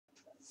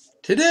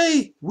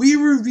Today, we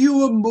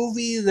review a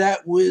movie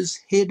that was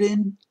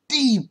hidden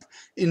deep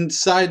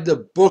inside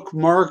the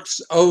bookmarks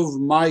of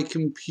my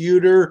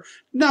computer.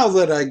 Now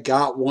that I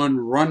got one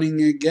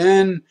running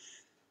again,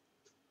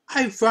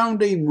 I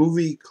found a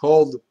movie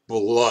called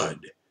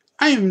Blood.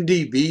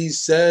 IMDb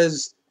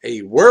says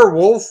a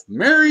werewolf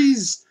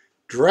marries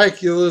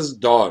Dracula's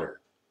daughter.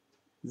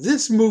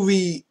 This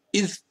movie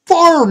is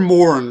far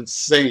more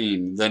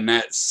insane than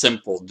that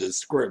simple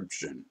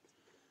description.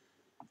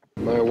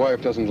 My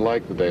wife doesn't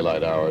like the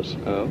daylight hours.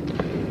 Oh,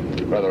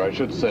 Rather, I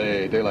should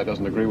say daylight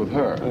doesn't agree with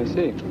her. I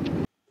see.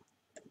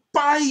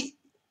 By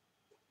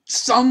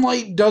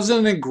sunlight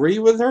doesn't agree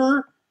with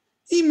her,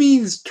 he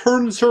means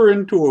turns her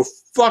into a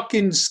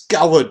fucking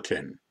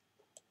skeleton.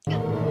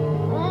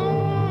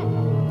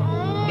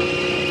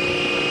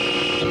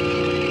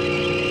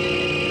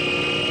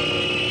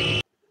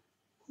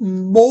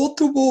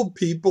 Multiple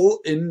people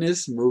in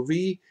this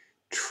movie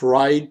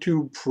try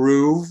to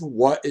prove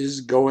what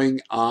is going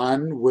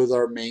on with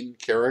our main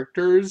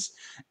characters,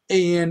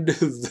 and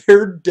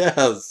their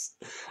deaths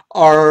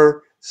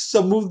are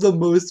some of the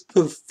most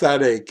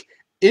pathetic,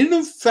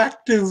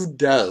 ineffective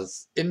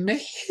deaths in the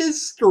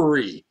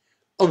history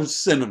of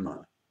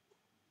cinema.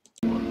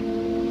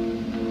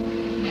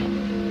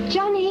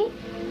 Johnny?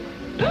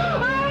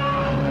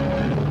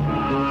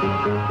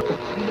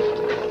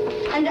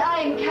 And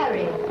I'm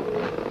Carrie.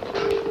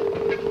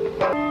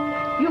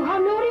 You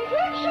have no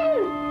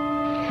reflection.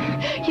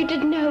 You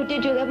didn't know,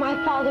 did you, that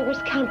my father was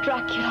Count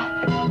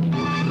Dracula?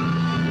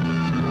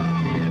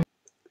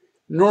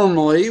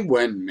 Normally,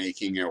 when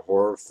making a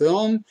horror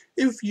film,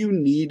 if you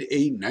need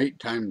a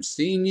nighttime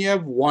scene, you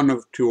have one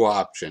of two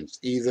options.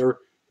 Either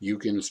you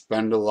can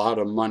spend a lot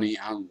of money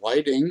on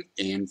lighting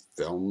and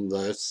film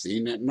the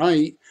scene at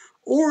night,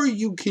 or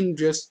you can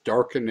just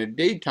darken a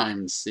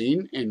daytime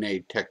scene in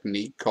a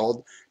technique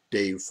called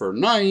day for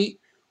night,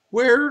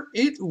 where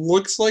it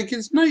looks like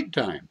it's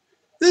nighttime.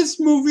 This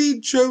movie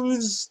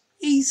chose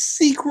a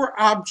secret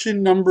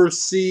option number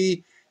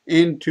C,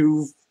 and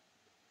to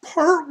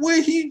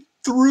partway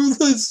through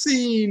the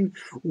scene,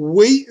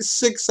 wait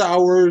 6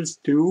 hours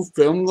to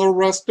film the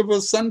rest of a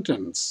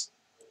sentence.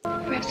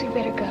 Perhaps we'd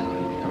better go.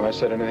 Have I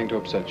said anything to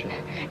upset you?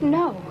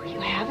 No,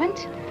 you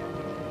haven't.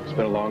 It's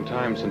been a long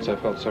time since I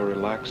felt so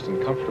relaxed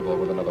and comfortable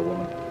with another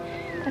woman.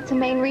 That's the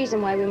main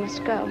reason why we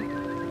must go.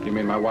 You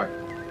mean my wife?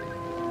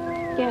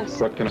 Yes.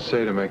 What can I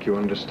say to make you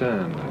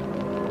understand?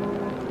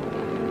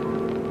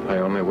 I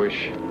only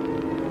wish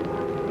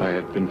I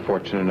had been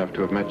fortunate enough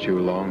to have met you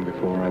long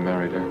before I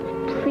married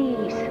her.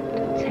 Please,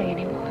 don't say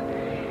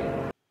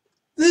anymore.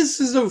 This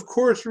is of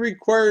course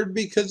required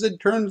because it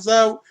turns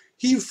out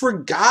he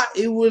forgot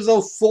it was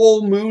a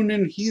full moon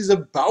and he's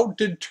about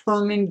to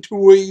turn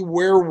into a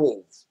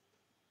werewolf.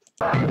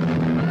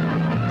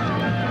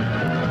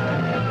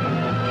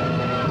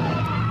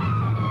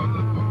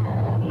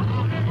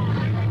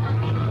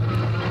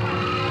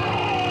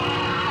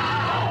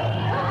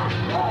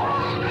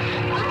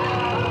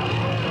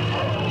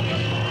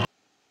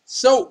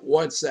 So,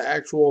 what's the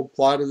actual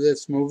plot of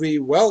this movie?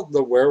 Well,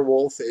 the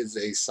werewolf is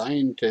a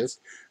scientist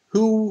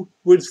who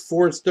was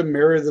forced to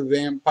marry the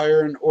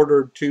vampire in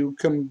order to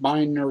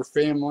combine their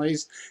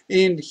families,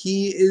 and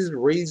he is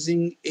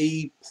raising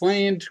a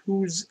plant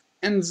whose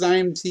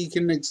enzymes he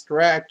can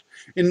extract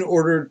in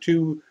order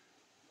to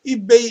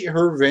abate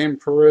her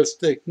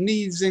vampiristic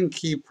needs and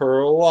keep her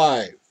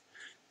alive.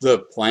 The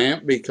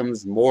plant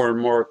becomes more and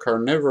more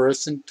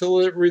carnivorous until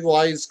it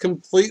relies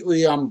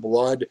completely on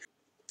blood.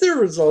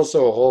 There is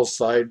also a whole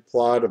side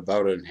plot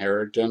about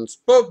inheritance,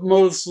 but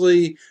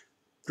mostly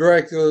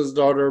Dracula's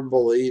daughter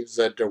believes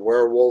that the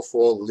werewolf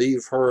will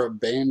leave her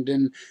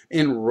abandoned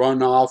and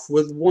run off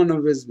with one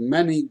of his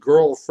many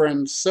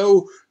girlfriends,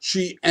 so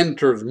she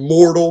enters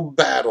mortal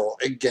battle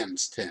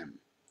against him.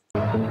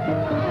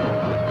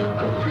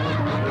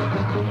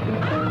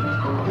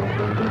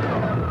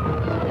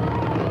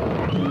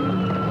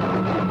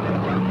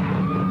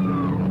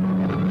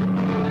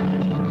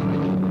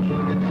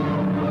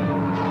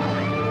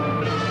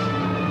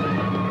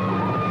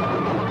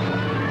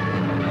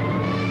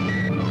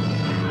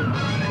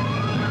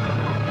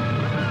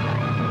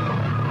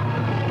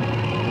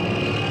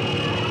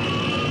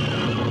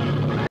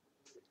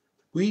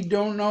 We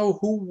don't know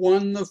who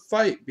won the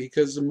fight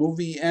because the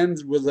movie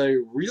ends with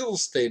a real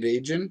estate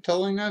agent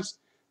telling us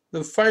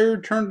the fire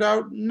turned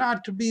out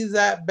not to be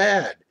that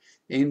bad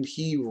and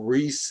he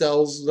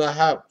resells the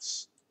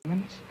house.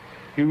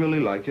 You really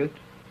like it?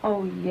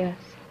 Oh, yes.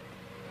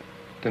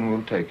 Then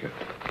we'll take it.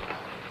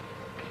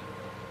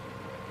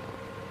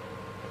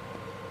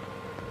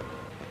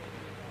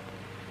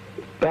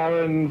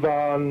 Baron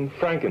von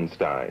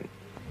Frankenstein.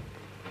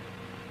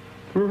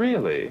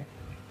 Really?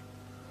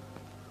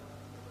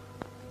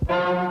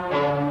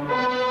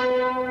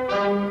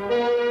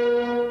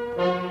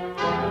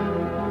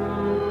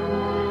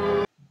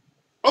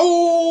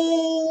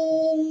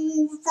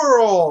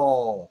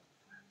 Overall,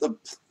 the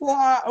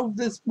plot of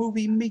this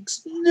movie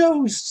makes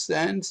no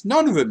sense.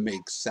 None of it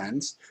makes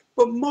sense,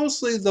 but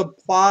mostly the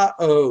plot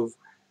of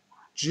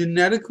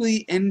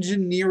genetically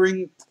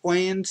engineering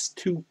plants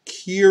to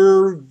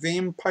cure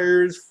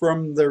vampires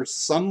from their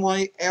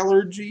sunlight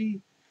allergy.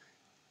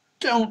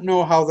 Don't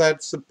know how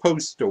that's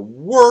supposed to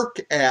work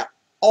at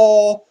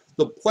all.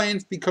 The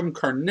plants become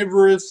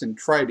carnivorous and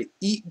try to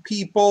eat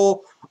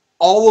people.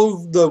 All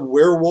of the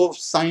werewolf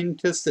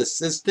scientist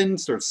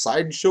assistants are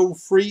sideshow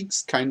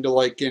freaks, kind of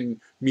like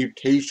in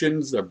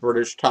Mutations, the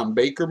British Tom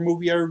Baker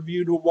movie I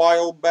reviewed a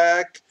while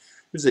back.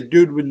 There's a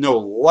dude with no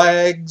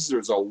legs.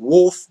 There's a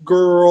wolf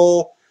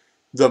girl.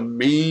 The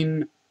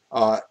main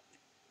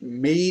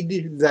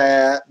maid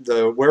that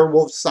the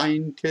werewolf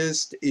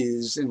scientist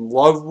is in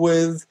love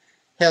with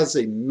has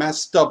a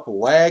messed up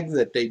leg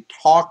that they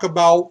talk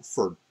about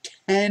for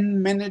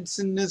 10 minutes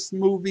in this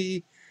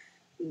movie.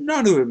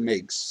 None of it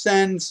makes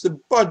sense. The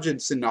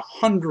budget's in the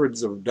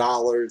hundreds of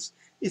dollars.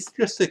 It's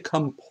just a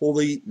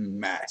complete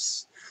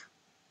mess.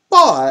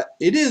 But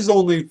it is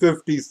only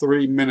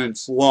 53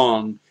 minutes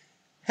long.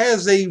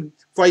 Has a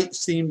fight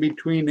scene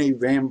between a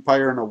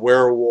vampire and a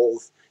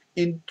werewolf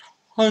and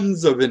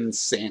tons of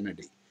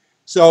insanity.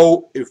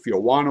 So if you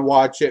want to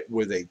watch it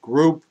with a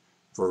group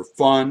for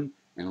fun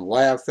and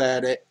laugh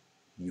at it,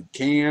 you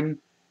can.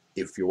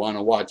 If you want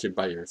to watch it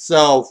by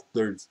yourself,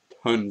 there's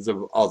tons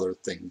of other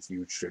things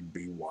you should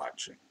be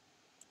watching.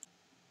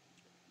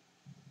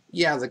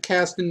 Yeah, the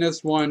cast in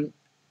this one,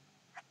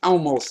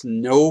 almost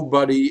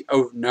nobody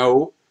of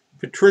note.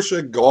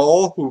 Patricia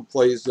Gall, who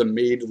plays the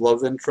maid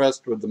love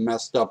interest with the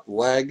messed up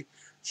leg,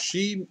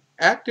 she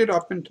acted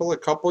up until a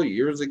couple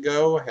years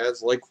ago,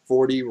 has like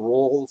 40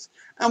 roles.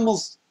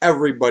 Almost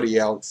everybody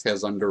else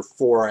has under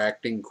 4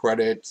 acting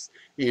credits.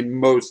 In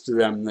most of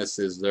them, this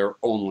is their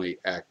only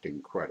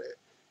acting credit.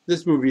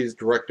 This movie is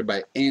directed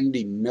by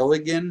Andy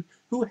Milligan,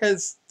 who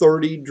has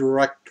 30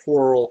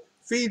 directorial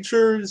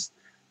features.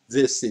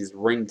 This is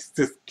ranked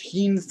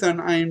 15th on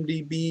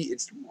IMDb.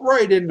 It's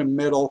right in the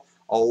middle.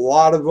 A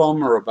lot of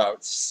them are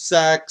about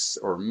sex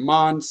or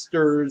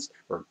monsters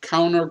or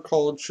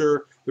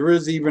counterculture. There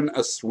is even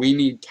a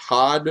Sweeney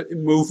Todd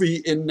movie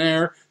in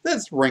there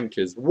that's ranked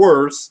his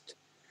worst.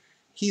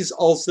 He's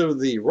also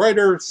the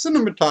writer,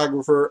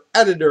 cinematographer,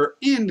 editor,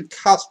 and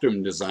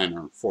costume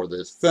designer for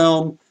this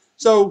film.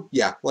 So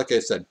yeah, like I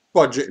said,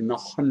 budget in the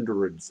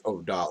hundreds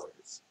of dollars.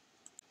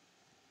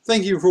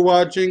 Thank you for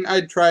watching.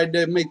 I tried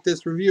to make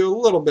this review a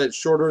little bit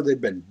shorter. They've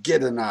been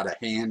getting out of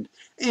hand.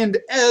 And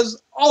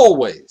as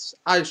always,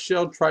 I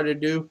shall try to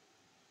do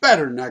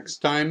better next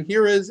time.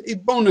 Here is a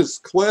bonus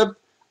clip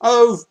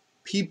of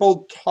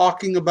people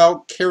talking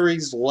about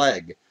Carrie's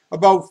leg.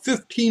 About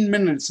 15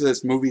 minutes of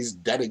this movie's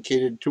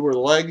dedicated to her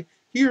leg.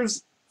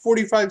 Here's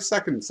 45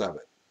 seconds of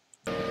it.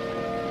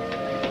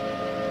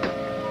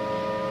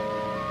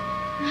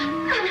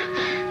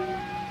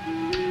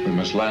 We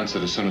must lance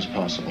it as soon as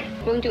possible.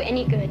 Won't do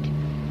any good.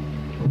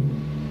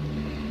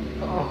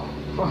 Oh,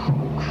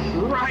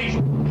 Christ!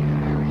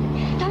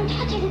 Don't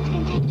touch it, it's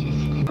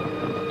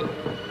contagious.